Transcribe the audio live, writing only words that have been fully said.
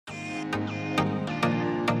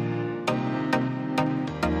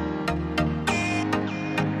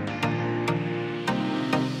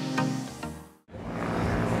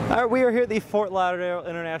we are here at the Fort Lauderdale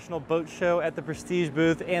International Boat Show at the Prestige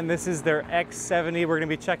booth, and this is their X70 we're going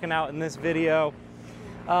to be checking out in this video.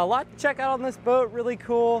 A lot to check out on this boat, really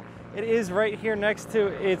cool. It is right here next to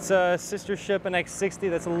its sister ship, an X60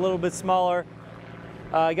 that's a little bit smaller.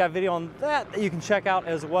 I got a video on that you can check out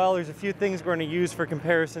as well. There's a few things we're going to use for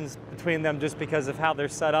comparisons between them just because of how they're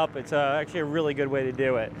set up. It's actually a really good way to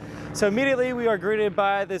do it. So immediately we are greeted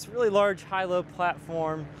by this really large high-low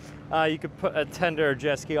platform. You could put a tender or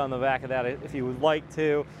jet ski on the back of that if you would like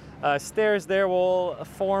to. Stairs there will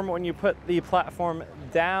form when you put the platform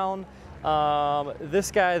down.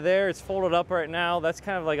 This guy there, it's folded up right now. That's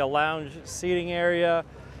kind of like a lounge seating area,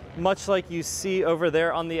 much like you see over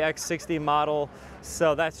there on the X60 model.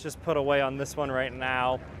 So that's just put away on this one right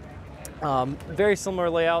now. Very similar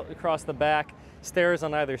layout across the back, stairs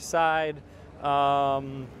on either side.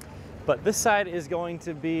 But this side is going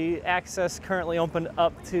to be access currently opened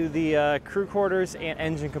up to the crew quarters and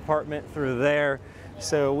engine compartment through there.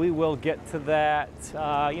 So we will get to that.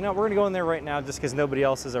 You know, we're gonna go in there right now just because nobody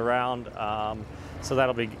else is around. So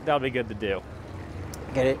that'll be good to do.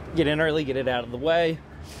 Get in early, get it out of the way.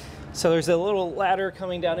 So there's a little ladder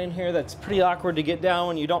coming down in here that's pretty awkward to get down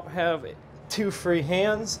when you don't have two free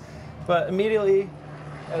hands. But immediately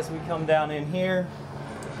as we come down in here,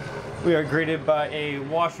 we are greeted by a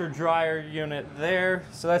washer dryer unit there.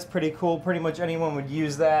 So that's pretty cool. Pretty much anyone would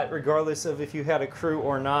use that regardless of if you had a crew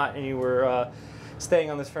or not and you were staying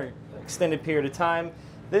on this for an extended period of time.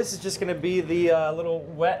 This is just going to be the little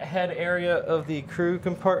wet head area of the crew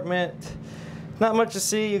compartment. Not much to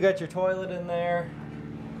see. You got your toilet in there.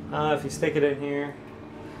 If you stick it in here,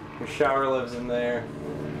 your shower lives in there.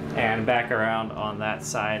 And back around on that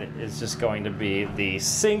side is just going to be the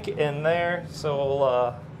sink in there. So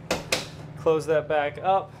we'll close that back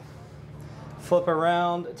up, flip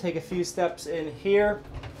around, take a few steps in here.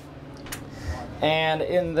 And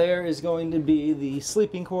in there is going to be the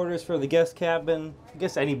sleeping quarters for the guest cabin. I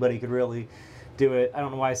guess anybody could really do it. I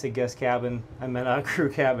don't know why I say guest cabin. I meant a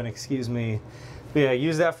crew cabin, excuse me. But yeah,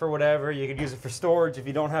 use that for whatever. You could use it for storage if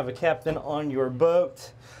you don't have a captain on your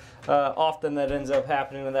boat. Often that ends up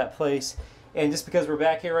happening in that place. And just because we're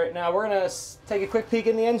back here right now, we're gonna take a quick peek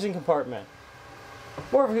in the engine compartment.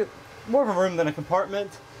 More of a room than a compartment.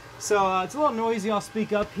 So it's a little noisy, I'll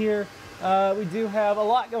speak up here. We do have a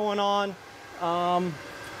lot going on.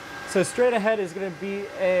 So straight ahead is gonna be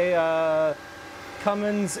a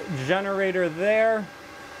Cummins generator there.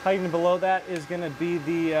 Hiding below that is going to be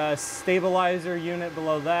the stabilizer unit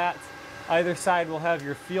below that. Either side will have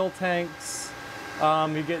your fuel tanks.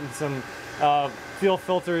 You're getting some fuel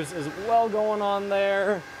filters as well going on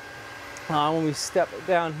there. When we step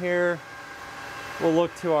down here, we'll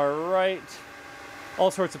look to our right. All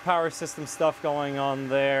sorts of power system stuff going on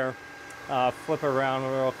there. Flip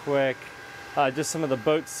around real quick. Just some of the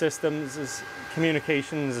boat systems,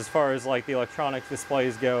 communications as far as like the electronic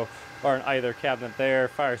displays go, are in either cabinet there.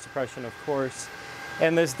 Fire suppression, of course.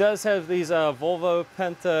 And this does have these Volvo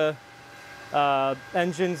Penta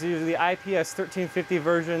engines. These are the IPS 1350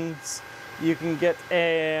 versions. You can get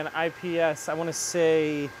an IPS, I want to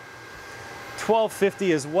say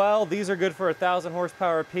 1250 as well. These are good for 1,000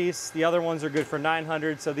 horsepower apiece. The other ones are good for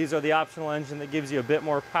 900. So these are the optional engine that gives you a bit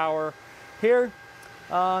more power here.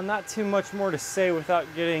 Not too much more to say without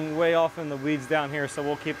getting way off in the weeds down here, so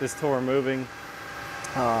we'll keep this tour moving.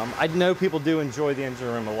 I know people do enjoy the engine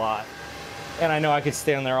room a lot, and I know I could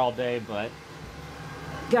stand there all day, but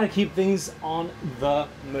gotta keep things on the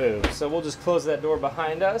move. So we'll just close that door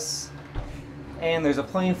behind us, and there's a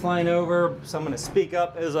plane flying over, so I'm gonna speak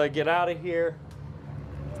up as I get out of here.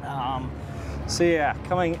 So yeah,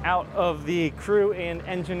 coming out of the crew and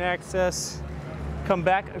engine access, come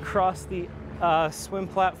back across the swim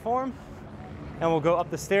platform, and we'll go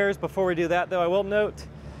up the stairs. Before we do that though, I will note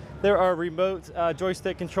there are remote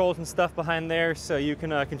joystick controls and stuff behind there, so you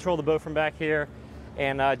can control the boat from back here,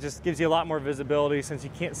 and just gives you a lot more visibility since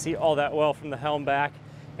you can't see all that well from the helm back,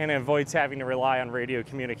 and it avoids having to rely on radio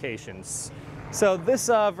communications. So this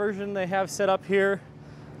version they have set up here,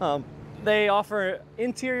 they offer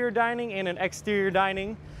interior dining and an exterior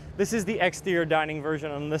dining. This is the exterior dining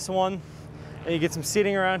version on this one. And you get some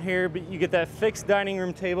seating around here, but you get that fixed dining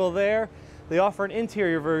room table there. They offer an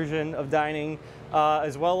interior version of dining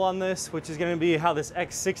as well on this, which is going to be how this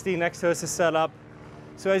X60 next to us is set up.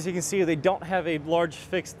 So as you can see, they don't have a large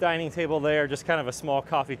fixed dining table there, just kind of a small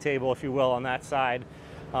coffee table, if you will, on that side.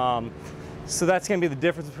 So that's going to be the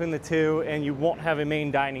difference between the two, and you won't have a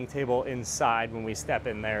main dining table inside when we step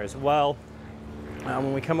in there as well.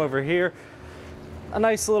 When we come over here, a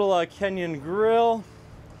nice little Kenyan grill.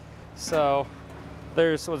 So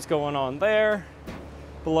there's what's going on there.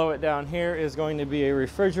 Below it down here is going to be a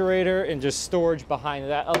refrigerator and just storage behind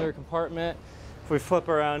that other compartment. If we flip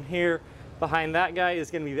around here, behind that guy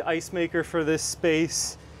is going to be the ice maker for this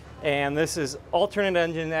space. And this is alternate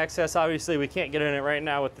engine access. Obviously, we can't get in it right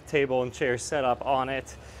now with the table and chair set up on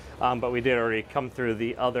it, but we did already come through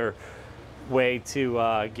the other way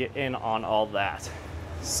to get in on all that.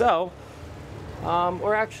 So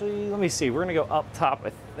we're actually, let me see, we're gonna go up top,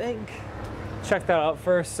 I think. Check that out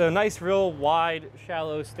first. So nice, real wide,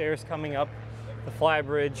 shallow stairs coming up the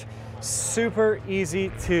flybridge. Super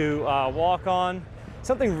easy to walk on.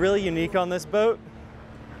 Something really unique on this boat,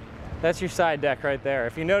 that's your side deck right there.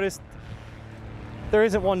 If you noticed, there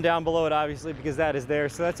isn't one down below it, obviously, because that is there.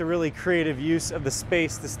 So that's a really creative use of the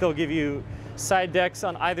space to still give you side decks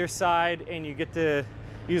on either side, and you get to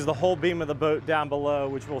use the whole beam of the boat down below,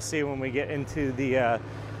 which we'll see when we get into the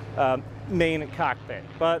main cockpit.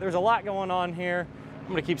 But there's a lot going on here. I'm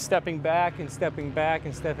gonna keep stepping back and stepping back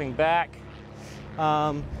and stepping back.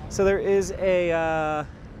 So there is a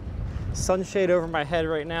sunshade over my head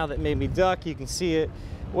right now that made me duck. You can see it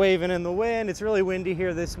waving in the wind. It's really windy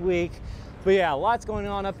here this week. But yeah, lots going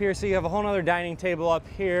on up here. So you have a whole nother dining table up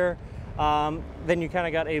here. Then you kind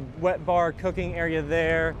of got a wet bar cooking area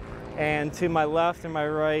there. And to my left and my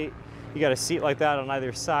right, you got a seat like that on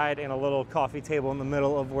either side and a little coffee table in the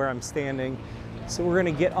middle of where I'm standing. So we're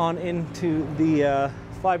gonna get on into the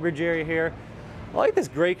flybridge area here. I like this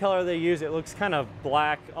gray color they use. It looks kind of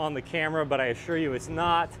black on the camera, but I assure you it's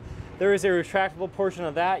not. There is a retractable portion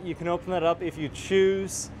of that. You can open that up if you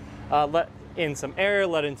choose. Let in some air,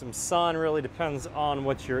 let in some sun, really depends on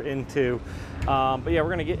what you're into. But yeah, we're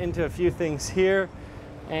gonna get into a few things here,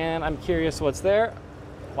 and I'm curious what's there.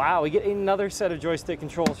 Wow, we get another set of joystick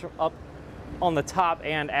controls from up on the top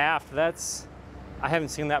and aft. I haven't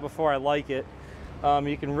seen that before, I like it.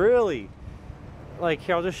 You can really, like,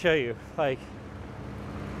 here, I'll just show you. Like,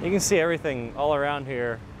 you can see everything all around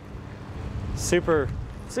here. Super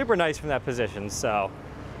nice from that position. So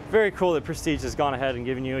very cool that Prestige has gone ahead and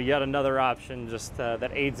given you yet another option just that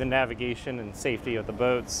aids in navigation and safety of the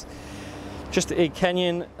boats. Just a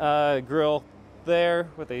Kenyan grill there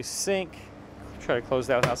with a sink. Try to close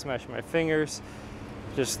that without smashing my fingers.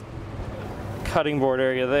 Just cutting board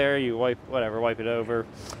area there. You wipe it over.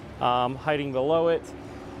 Hiding below it,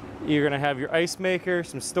 you're gonna have your ice maker,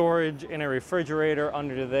 some storage, and a refrigerator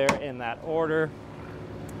under there in that order.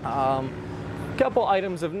 Couple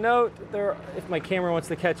items of note there, if my camera wants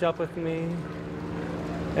to catch up with me.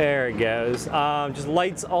 There it goes. Just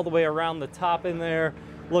lights all the way around the top in there.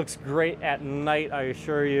 Looks great at night, I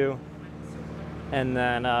assure you. And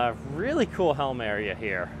then really cool helm area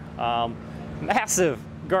here. Massive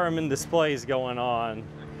Garmin displays going on.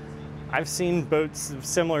 I've seen boats of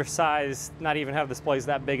similar size not even have displays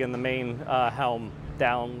that big in the main helm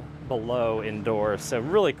down below indoors. So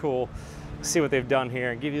really cool. See what they've done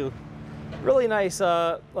here and give you really nice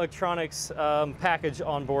electronics package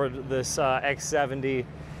on board this X70.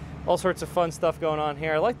 All sorts of fun stuff going on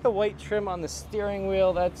here. I like the white trim on the steering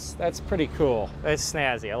wheel. That's pretty cool. That's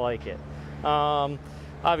snazzy. I like it.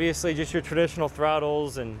 Obviously, just your traditional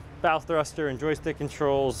throttles and bow thruster and joystick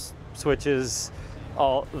controls, switches,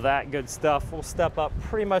 all that good stuff. We'll step up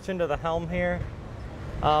pretty much into the helm here.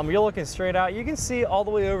 You're looking straight out. You can see all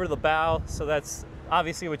the way over the bow, so that's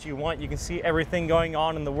obviously what you want. You can see everything going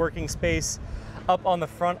on in the working space up on the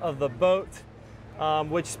front of the boat,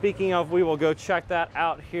 which, speaking of, we will go check that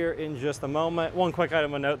out here in just a moment. One quick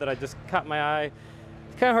item of note that I just caught my eye.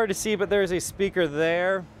 It's kind of hard to see, but there's a speaker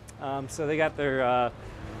there. So they got their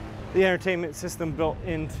the entertainment system built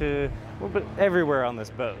into everywhere on this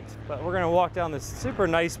boat. But we're gonna walk down this super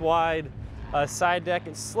nice wide side deck.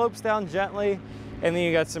 It slopes down gently, and then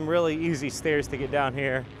you got some really easy stairs to get down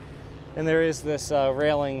here. And there is this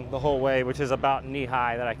railing the whole way, which is about knee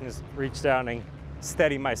high, that I can just reach down and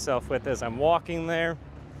steady myself with as I'm walking there.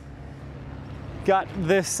 Got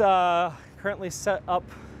this currently set up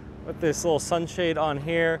with this little sunshade on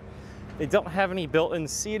here. They don't have any built-in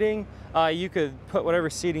seating. You could put whatever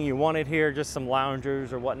seating you wanted here, just some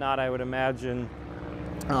loungers or whatnot, I would imagine.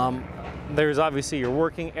 There's obviously your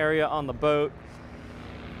working area on the boat.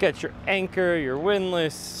 Got your anchor, your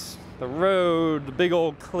windlass, the road, the big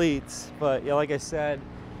old cleats. But yeah, like I said,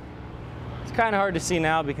 it's kind of hard to see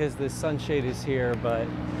now because the sunshade is here, but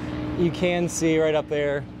you can see right up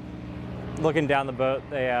there, looking down the boat,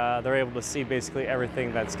 they're able to see basically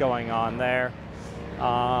everything that's going on there.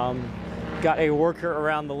 Got a worker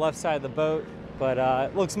around the left side of the boat, but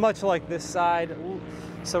it looks much like this side.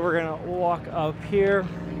 So we're gonna walk up here.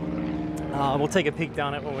 We'll take a peek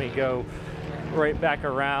down it when we go right back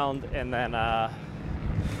around, and then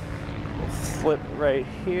we'll flip right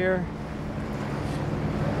here.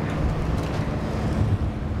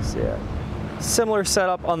 So yeah, similar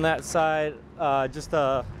setup on that side, just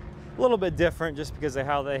a little bit different just because of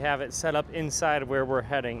how they have it set up inside where we're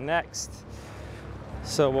heading next.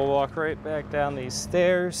 So we'll walk right back down these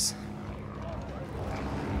stairs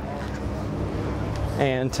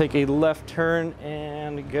and take a left turn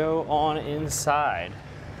and go on inside.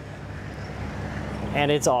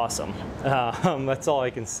 And it's awesome. That's all I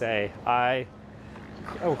can say. I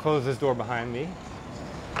will close this door behind me.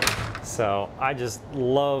 So I just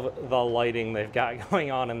love the lighting they've got going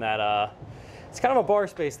on in that. It's kind of a bar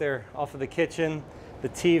space there off of the kitchen. The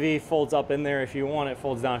TV folds up in there if you want it,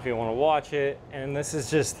 folds down if you want to watch it. And this is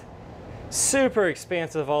just super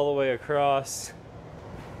expansive all the way across.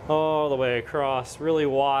 All the way across, really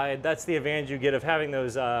wide. That's the advantage you get of having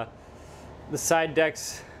those the side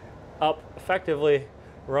decks up effectively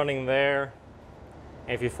running there.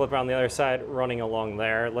 And if you flip around the other side, running along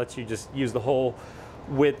there, it lets you just use the whole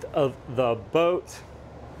width of the boat.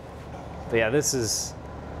 But yeah, this is,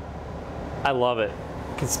 I love it.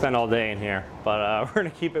 Could spend all day in here, but we're gonna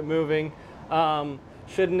keep it moving.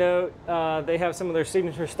 Should note, they have some of their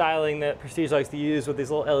signature styling that Prestige likes to use with these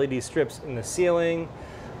little LED strips in the ceiling.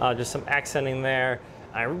 Just some accenting there.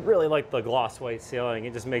 I really like the gloss white ceiling.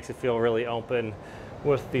 It just makes it feel really open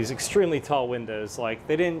with these extremely tall windows. Like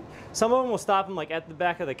they didn't, some of them will stop them like at the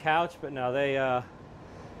back of the couch, but no, they,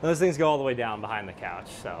 those things go all the way down behind the couch.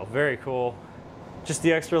 So very cool. Just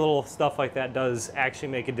the extra little stuff like that does actually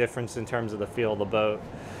make a difference in terms of the feel of the boat.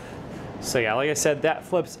 So yeah, like I said, that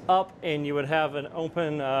flips up and you would have an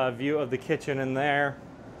open view of the kitchen in there.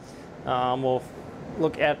 We'll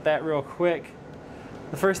look at that real quick.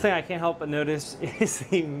 The first thing I can't help but notice is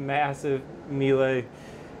the massive Miele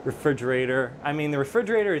refrigerator. I mean, the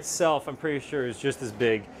refrigerator itself, I'm pretty sure, is just as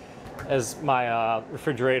big as my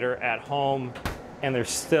refrigerator at home, and there's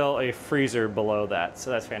still a freezer below that, so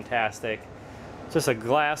that's fantastic. Just a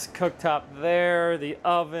glass cooktop there, the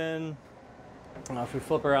oven. If we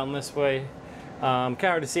flip around this way, kind of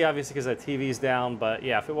hard to see obviously because that TV's down, but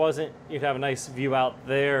yeah, if it wasn't, you'd have a nice view out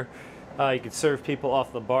there. You could serve people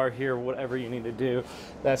off the bar here, whatever you need to do.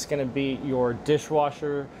 That's going to be your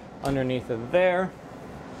dishwasher underneath of there.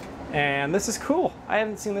 And this is cool. I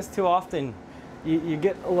haven't seen this too often. You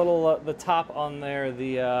get a little, the top on there,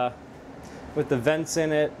 the with the vents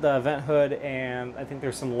in it, the vent hood, and I think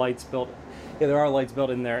there's some lights built. Yeah, there are lights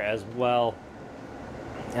built in there as well.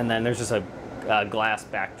 And then there's just a glass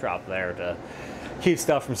backdrop there to keep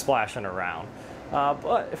stuff from splashing around.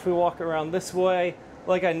 But if we walk around this way,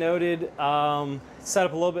 like I noted, it's set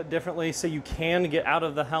up a little bit differently, so you can get out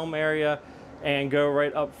of the helm area and go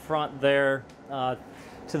right up front there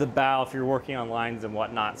to the bow if you're working on lines and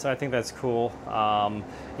whatnot. So I think that's cool.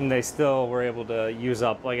 And they still were able to use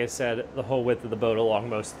up, like I said, the whole width of the boat along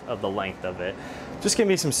most of the length of it. Just gonna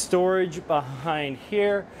be some storage behind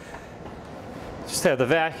here. Just have the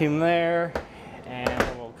vacuum there,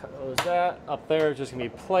 and we'll close that. Up there is just gonna be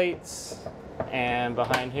plates. And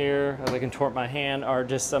behind here, as I contort my hand, are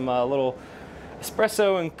just some little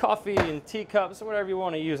espresso and coffee and teacups, or whatever you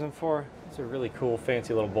want to use them for. These are really cool,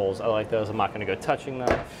 fancy little bowls. I like those. I'm not going to go touching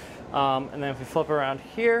them. And then if we flip around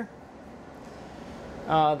here,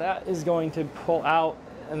 that is going to pull out,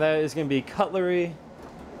 and that is going to be cutlery.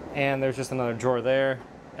 And there's just another drawer there.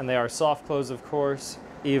 And they are soft close, of course.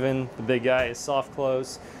 Even the big guy is soft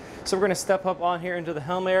close. So we're going to step up on here into the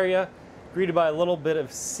helm area, greeted by a little bit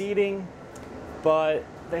of seating. But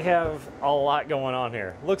they have a lot going on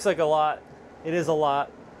here. Looks like a lot. It is a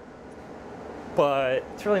lot, but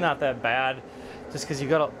it's really not that bad just because you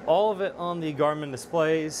got all of it on the Garmin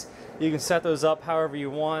displays. You can set those up however you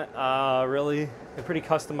want. Really, they're pretty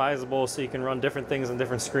customizable, so you can run different things on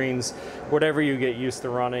different screens, whatever you get used to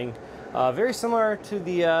running. Very similar to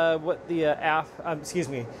the what the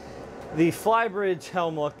the Flybridge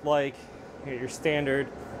helm looked like. You get your standard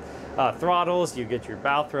throttles, you get your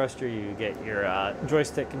bow thruster, you get your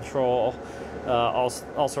joystick control, all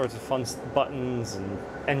sorts of fun buttons and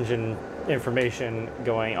engine information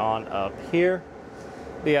going on up here.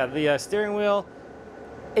 But yeah, the steering wheel,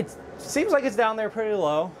 it seems like it's down there pretty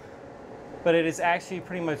low, but it is actually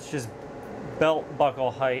pretty much just belt buckle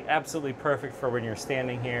height, absolutely perfect for when you're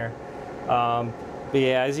standing here. But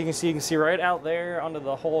yeah, as you can see right out there onto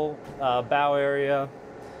the whole bow area.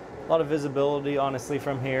 A lot of visibility, honestly,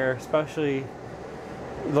 from here, especially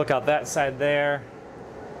look out that side there.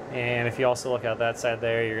 And if you also look out that side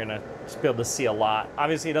there, you're gonna just be able to see a lot.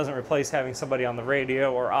 Obviously, it doesn't replace having somebody on the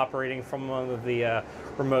radio or operating from one of the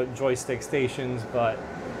remote joystick stations, but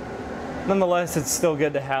nonetheless, it's still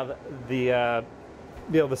good to have the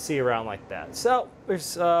be able to see around like that. So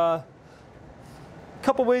there's a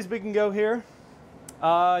couple ways we can go here.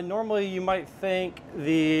 Normally you might think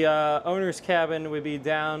the owner's cabin would be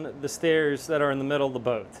down the stairs that are in the middle of the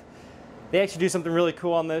boat. They actually do something really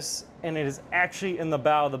cool on this, and it is actually in the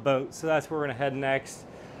bow of the boat, so that's where we're going to head next.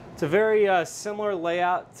 It's a very similar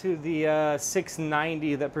layout to the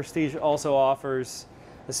 690 that Prestige also offers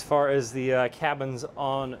as far as the cabins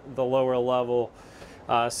on the lower level.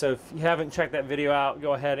 So if you haven't checked that video out,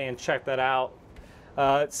 go ahead and check that out.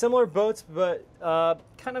 Similar boats, but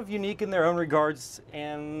kind of unique in their own regards,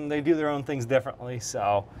 and they do their own things differently.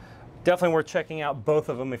 So definitely worth checking out both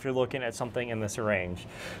of them if you're looking at something in this range.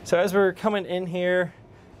 So as we're coming in here,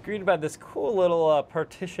 greeted by this cool little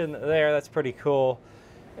partition there. That's pretty cool.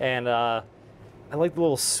 And I like the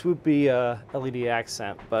little swoopy LED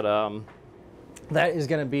accent, but that is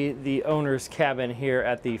going to be the owner's cabin here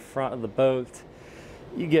at the front of the boat.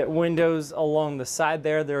 You get windows along the side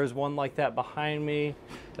there. There is one like that behind me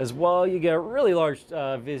as well. You get a really large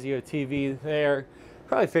Vizio TV there,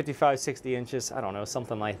 probably 55, 60 inches. I don't know,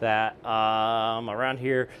 something like that. Around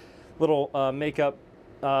here, little makeup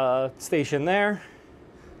station there.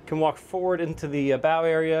 Can walk forward into the bow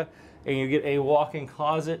area, and you get a walk-in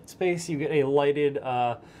closet space. You get a lighted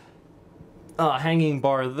hanging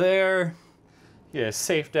bar there. You get a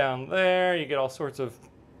safe down there. You get all sorts of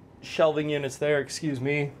shelving units there, excuse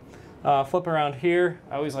me. Flip around here.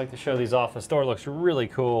 I always like to show these off. This door looks really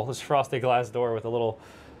cool. This frosted glass door with a little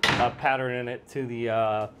pattern in it to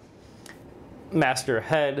the master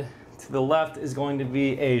head. To the left is going to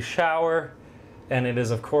be a shower, and it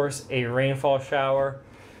is of course a rainfall shower.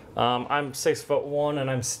 I'm 6'1"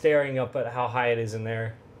 and I'm staring up at how high it is in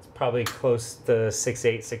there. It's probably close to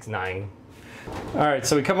 6'8", 6'9". All right,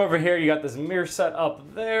 so we come over here. You got this mirror set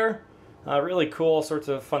up there. Really cool, all sorts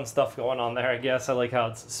of fun stuff going on there, I guess. I like how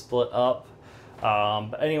it's split up.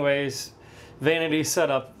 But anyways, vanity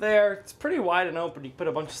set up there. It's pretty wide and open. You can put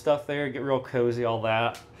a bunch of stuff there, get real cozy, all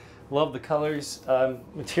that. Love the colors,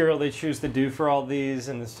 material they choose to do for all these,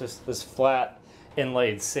 and it's just this flat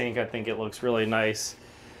inlaid sink. I think it looks really nice.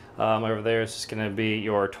 Over there is just going to be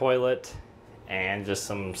your toilet and just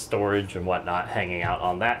some storage and whatnot hanging out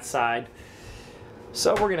on that side.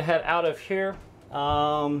 So we're going to head out of here.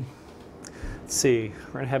 Let's see,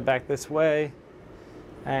 we're going to head back this way,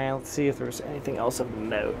 and let's see if there's anything else of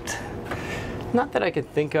note. Not that I could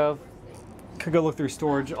think of. Could go look through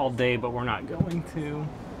storage all day, but we're not going to.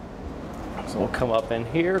 So we'll come up in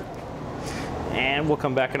here, and we'll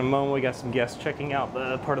come back in a moment. We got some guests checking out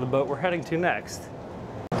the part of the boat we're heading to next.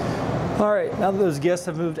 All right, now that those guests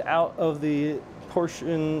have moved out of the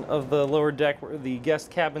portion of the lower deck where the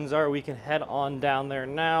guest cabins are, we can head on down there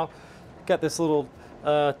now. Got this little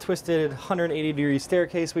twisted 180-degree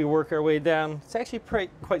staircase we work our way down. It's actually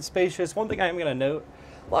quite spacious. One thing I'm going to note,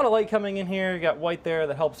 a lot of light coming in here. You got white there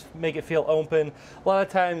that helps make it feel open. A lot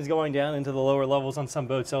of times going down into the lower levels on some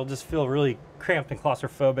boats, it'll just feel really cramped and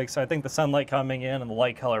claustrophobic. So I think the sunlight coming in and the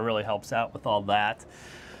light color really helps out with all that.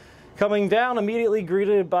 Coming down, immediately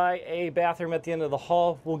greeted by a bathroom at the end of the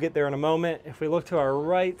hall. We'll get there in a moment. If we look to our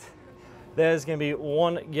right, there's going to be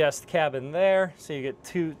one guest cabin there. So you get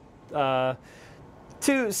two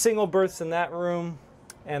single berths in that room,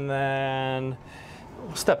 and then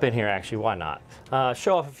we'll step in here actually, why not?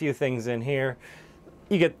 Show off a few things in here.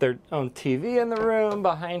 You get their own TV in the room.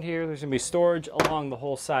 Behind here, there's gonna be storage along the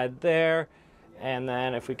whole side there. And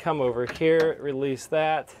then if we come over here, release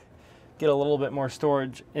that, get a little bit more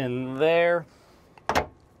storage in there.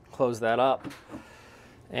 Close that up.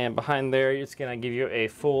 And behind there, it's gonna give you a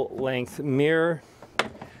full-length mirror.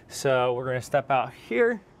 So we're gonna step out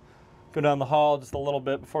here, go down the hall just a little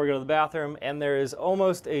bit before we go to the bathroom, and there is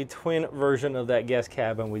almost a twin version of that guest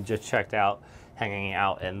cabin we just checked out hanging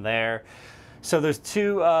out in there. So there's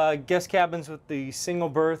two guest cabins with the single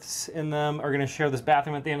berths in them are going to share this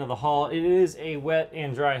bathroom at the end of the hall. It is a wet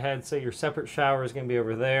and dry head, so your separate shower is going to be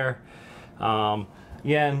over there.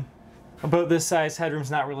 Again, a boat this size,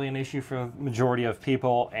 headroom's not really an issue for the majority of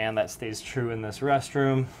people, and that stays true in this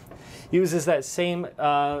restroom. Uses that same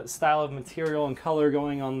style of material and color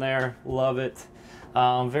going on there. Love it.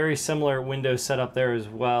 Very similar window setup there as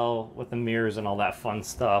well with the mirrors and all that fun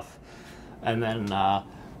stuff. And then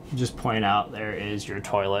just point out there is your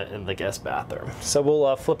toilet in the guest bathroom. So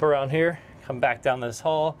we'll flip around here, come back down this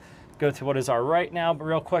hall, go to what is our right now. But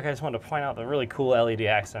real quick, I just wanted to point out the really cool LED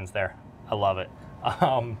accents there. I love it.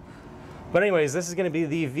 But anyways, this is going to be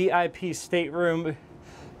the VIP stateroom,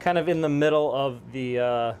 kind of in the middle of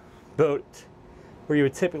the boat where you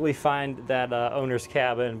would typically find that owner's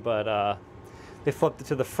cabin, but they flipped it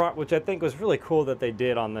to the front, which I think was really cool that they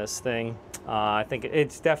did on this thing. I think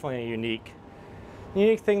it's definitely a unique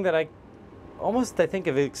thing that I think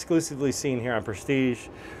have exclusively seen here on Prestige.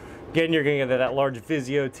 Again, you're gonna get that large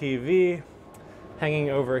Vizio TV. Hanging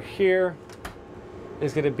over here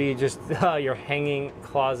is gonna be just your hanging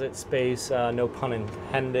closet space, no pun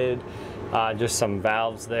intended. Just some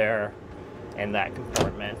valves there in that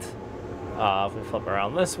compartment. If we flip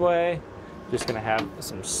around this way, just gonna have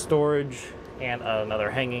some storage and another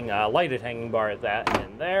hanging, lighted hanging bar at that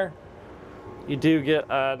end there. You do get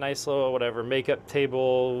a nice little whatever makeup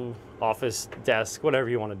table, office desk, whatever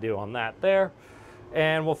you want to do on that there.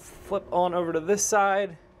 And we'll flip on over to this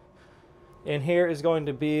side. And here is going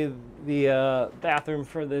to be the bathroom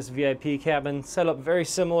for this VIP cabin, set up very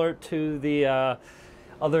similar to the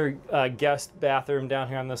other guest bathroom down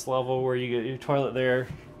here on this level, where you get your toilet there,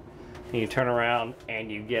 and you turn around and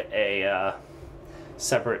you get a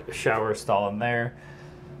separate shower stall in there.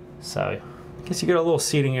 So I guess you get a little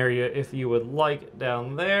seating area if you would like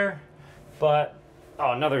down there. But,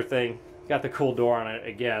 oh, another thing, got the cool door on it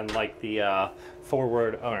again, like the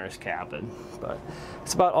forward owner's cabin. But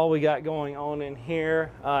it's about all we got going on in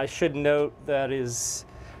here. I should note that it's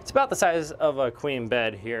about the size of a queen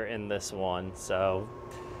bed here in this one. So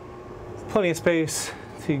plenty of space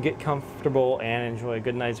to get comfortable and enjoy a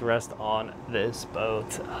good night's rest on this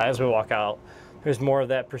boat. As we walk out, there's more of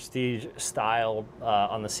that prestige style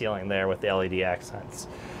on the ceiling there with the LED accents.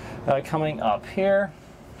 Coming up here,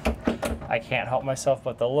 I can't help myself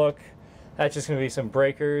but to look. That's just gonna be some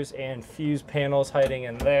breakers and fuse panels hiding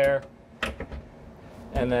in there.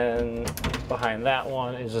 And then behind that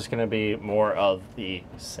one is just gonna be more of the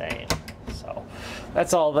same. So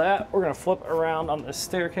that's all that. We're gonna flip around on the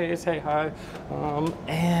staircase, hey hi.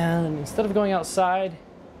 And instead of going outside,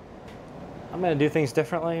 I'm gonna do things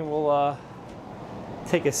differently. We'll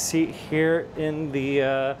take a seat here in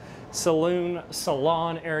the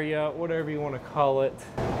salon area, whatever you want to call it.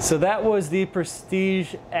 So that was the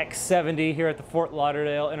Prestige X70 here at the Fort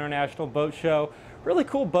Lauderdale International Boat Show. Really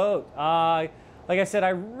cool boat. Like I said, I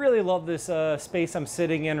really love this space I'm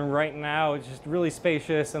sitting in right now. It's just really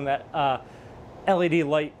spacious, and that LED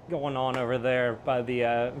light going on over there by the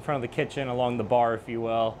in front of the kitchen, along the bar, if you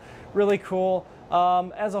will. Really cool.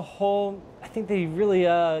 As a whole, I think they really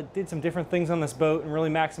did some different things on this boat and really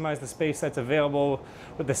maximized the space that's available,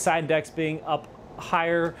 with the side decks being up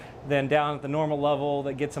higher than down at the normal level.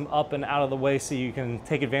 That gets them up and out of the way so you can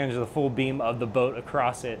take advantage of the full beam of the boat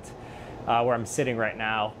across it, where I'm sitting right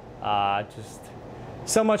now. Just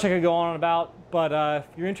so much I could go on about, but if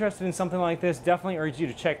you're interested in something like this, definitely urge you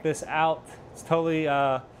to check this out. It's totally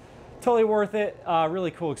worth it.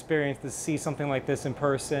 Really cool experience to see something like this in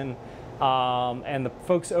person. And the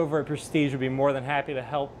folks over at Prestige would be more than happy to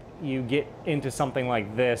help you get into something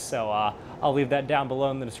like this. So I'll leave that down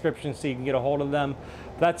below in the description so you can get a hold of them.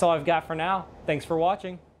 But that's all I've got for now. Thanks for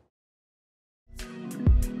watching.